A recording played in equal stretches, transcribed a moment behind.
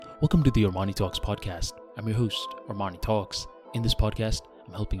Welcome to the Armani Talks podcast. I'm your host, Armani Talks. In this podcast,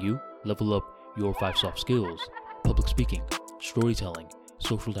 I'm helping you level up your 5 soft skills: public speaking, storytelling,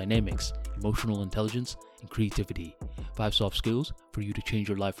 social dynamics, emotional intelligence, and creativity. 5 soft skills for you to change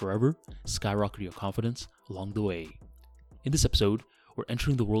your life forever, skyrocket your confidence along the way. In this episode, we're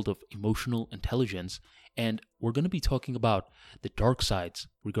entering the world of emotional intelligence, and we're going to be talking about the dark sides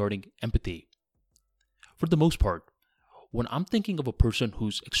regarding empathy. For the most part, when I'm thinking of a person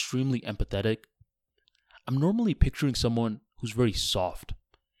who's extremely empathetic, I'm normally picturing someone who's very soft.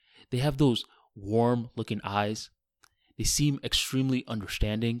 They have those warm-looking eyes. They seem extremely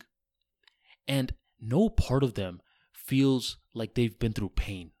understanding. And no part of them feels like they've been through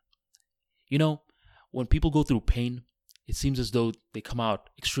pain. You know, when people go through pain, it seems as though they come out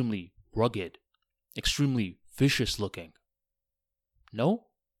extremely rugged, extremely vicious looking. No?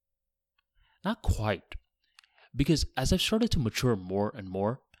 Not quite. Because as I've started to mature more and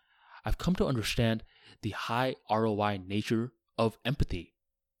more, I've come to understand the high ROI nature of empathy.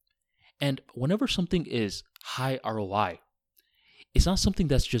 And whenever something is high ROI, it's not something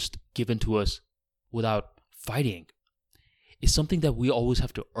that's just given to us without fighting. It's something that we always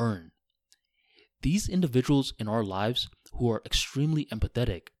have to earn. These individuals in our lives who are extremely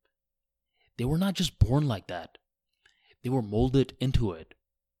empathetic, they were not just born like that. They were molded into it.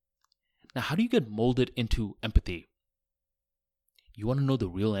 Now, how do you get molded into empathy? You want to know the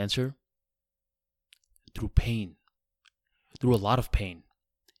real answer? Through pain. Through a lot of pain.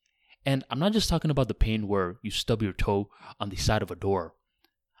 And I'm not just talking about the pain where you stub your toe on the side of a door.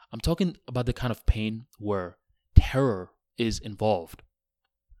 I'm talking about the kind of pain where terror is involved.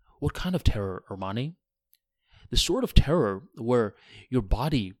 What kind of terror, Armani? The sort of terror where your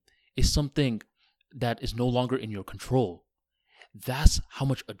body is something that is no longer in your control. That's how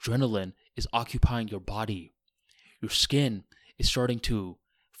much adrenaline is occupying your body. Your skin is starting to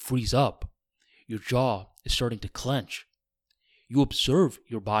freeze up. Your jaw is starting to clench. You observe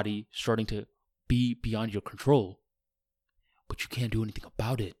your body starting to be beyond your control, but you can't do anything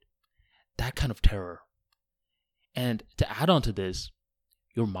about it. That kind of terror. And to add on to this,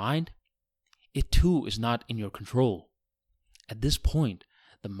 your mind, it too is not in your control. At this point,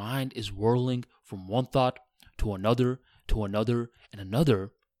 the mind is whirling from one thought to another, and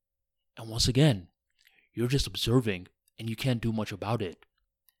another. And once again, you're just observing and you can't do much about it.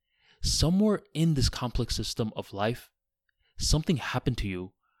 Somewhere in this complex system of life, something happened to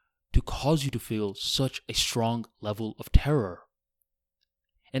you to cause you to feel such a strong level of terror.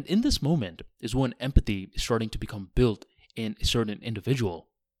 And in this moment is when empathy is starting to become built in a certain individual.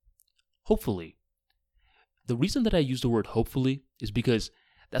 Hopefully. The reason that I use the word hopefully is because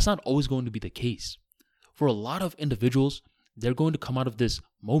that's not always going to be the case. For a lot of individuals, they're going to come out of this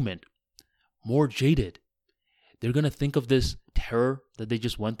moment more jaded. They're going to think of this terror that they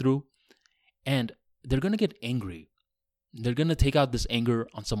just went through, and they're going to get angry. They're going to take out this anger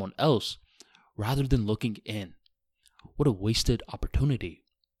on someone else rather than looking in. What a wasted opportunity.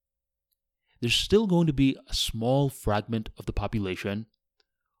 There's still going to be a small fragment of the population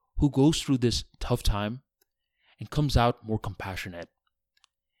who goes through this tough time and comes out more compassionate.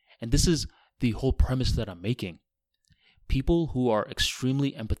 And this is the whole premise that I'm making. People who are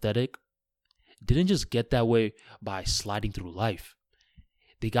extremely empathetic didn't just get that way by sliding through life.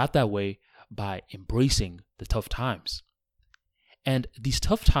 They got that way by embracing the tough times. And these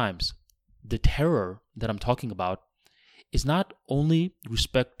tough times, the terror that I'm talking about, is not only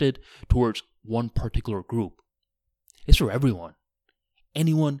respected towards one particular group. It's for everyone.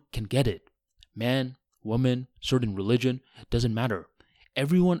 Anyone can get it. Man, woman, certain religion, doesn't matter.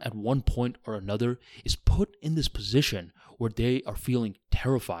 Everyone at one point or another is put in this position where they are feeling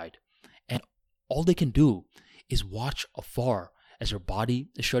terrified. And all they can do is watch afar as their body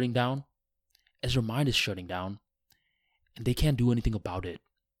is shutting down, as their mind is shutting down, and they can't do anything about it.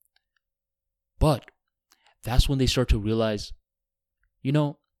 But that's when they start to realize,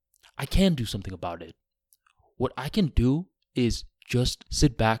 I can do something about it. What I can do is just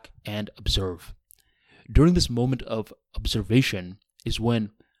sit back and observe. During this moment of observation is when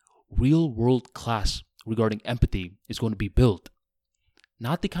real world class regarding empathy is going to be built.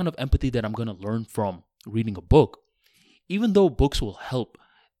 Not the kind of empathy that I'm going to learn from reading a book, even though books will help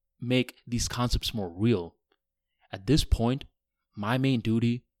make these concepts more real. At this point, my main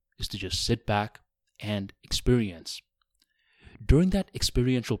duty is to just sit back and experience. During that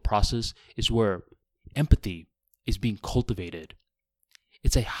experiential process is where empathy is being cultivated.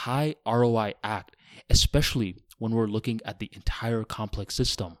 It's a high ROI act, especially when we're looking at the entire complex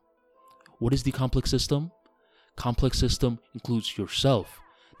system. What is the complex system? Complex system includes yourself,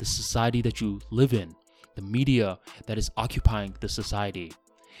 the society that you live in, the media that is occupying the society,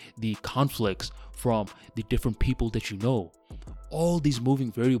 the conflicts from the different people that you know. All these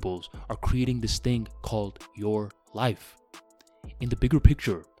moving variables are creating this thing called your life. In the bigger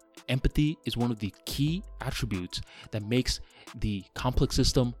picture, empathy is one of the key attributes that makes the complex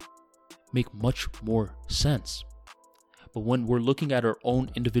system make much more sense. But when we're looking at our own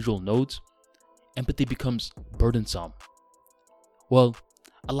individual nodes, empathy becomes burdensome. Well,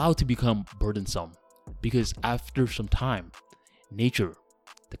 allow it to become burdensome because after some time, nature,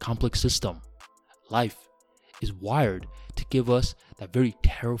 the complex system, life is wired to give us that very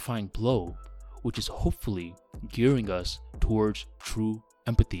terrifying blow, which is hopefully gearing us towards true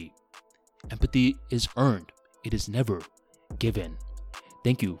empathy. Empathy is earned. It is never given.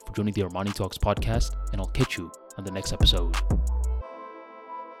 Thank you for joining the Armani Talks podcast, and I'll catch you on the next episode.